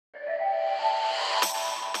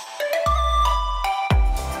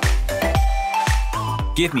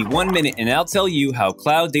Give me 1 minute and I'll tell you how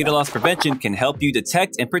Cloud Data Loss Prevention can help you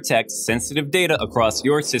detect and protect sensitive data across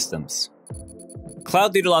your systems.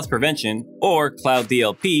 Cloud Data Loss Prevention, or Cloud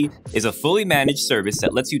DLP, is a fully managed service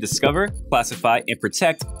that lets you discover, classify, and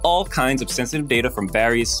protect all kinds of sensitive data from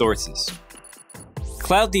various sources.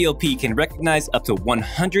 Cloud DLP can recognize up to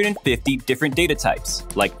 150 different data types,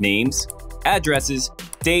 like names, addresses,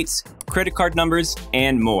 dates, credit card numbers,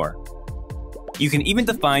 and more. You can even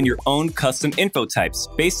define your own custom info types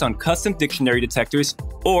based on custom dictionary detectors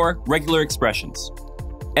or regular expressions.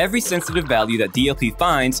 Every sensitive value that DLP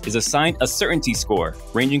finds is assigned a certainty score,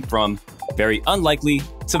 ranging from very unlikely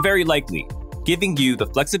to very likely, giving you the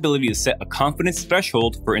flexibility to set a confidence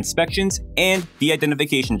threshold for inspections and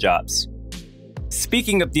de-identification jobs.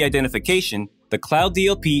 Speaking of de-identification, the Cloud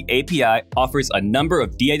DLP API offers a number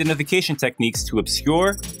of de-identification techniques to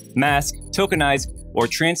obscure, mask, tokenize, or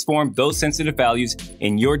transform those sensitive values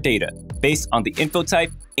in your data based on the info type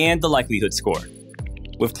and the likelihood score.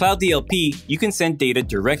 With Cloud DLP, you can send data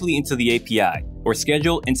directly into the API or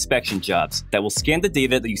schedule inspection jobs that will scan the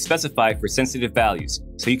data that you specify for sensitive values,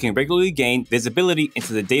 so you can regularly gain visibility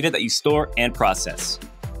into the data that you store and process.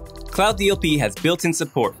 Cloud DLP has built-in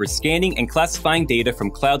support for scanning and classifying data from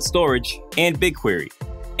cloud storage and BigQuery,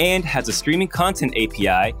 and has a streaming content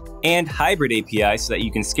API and hybrid API so that you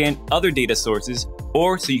can scan other data sources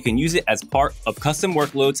or so you can use it as part of custom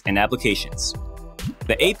workloads and applications.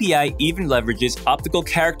 The API even leverages optical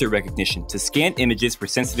character recognition to scan images for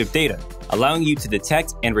sensitive data, allowing you to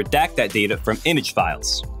detect and redact that data from image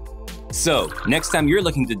files. So, next time you're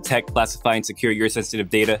looking to detect, classify, and secure your sensitive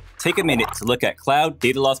data, take a minute to look at Cloud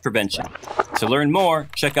Data Loss Prevention. To learn more,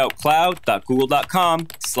 check out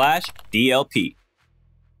cloud.google.com/DLP.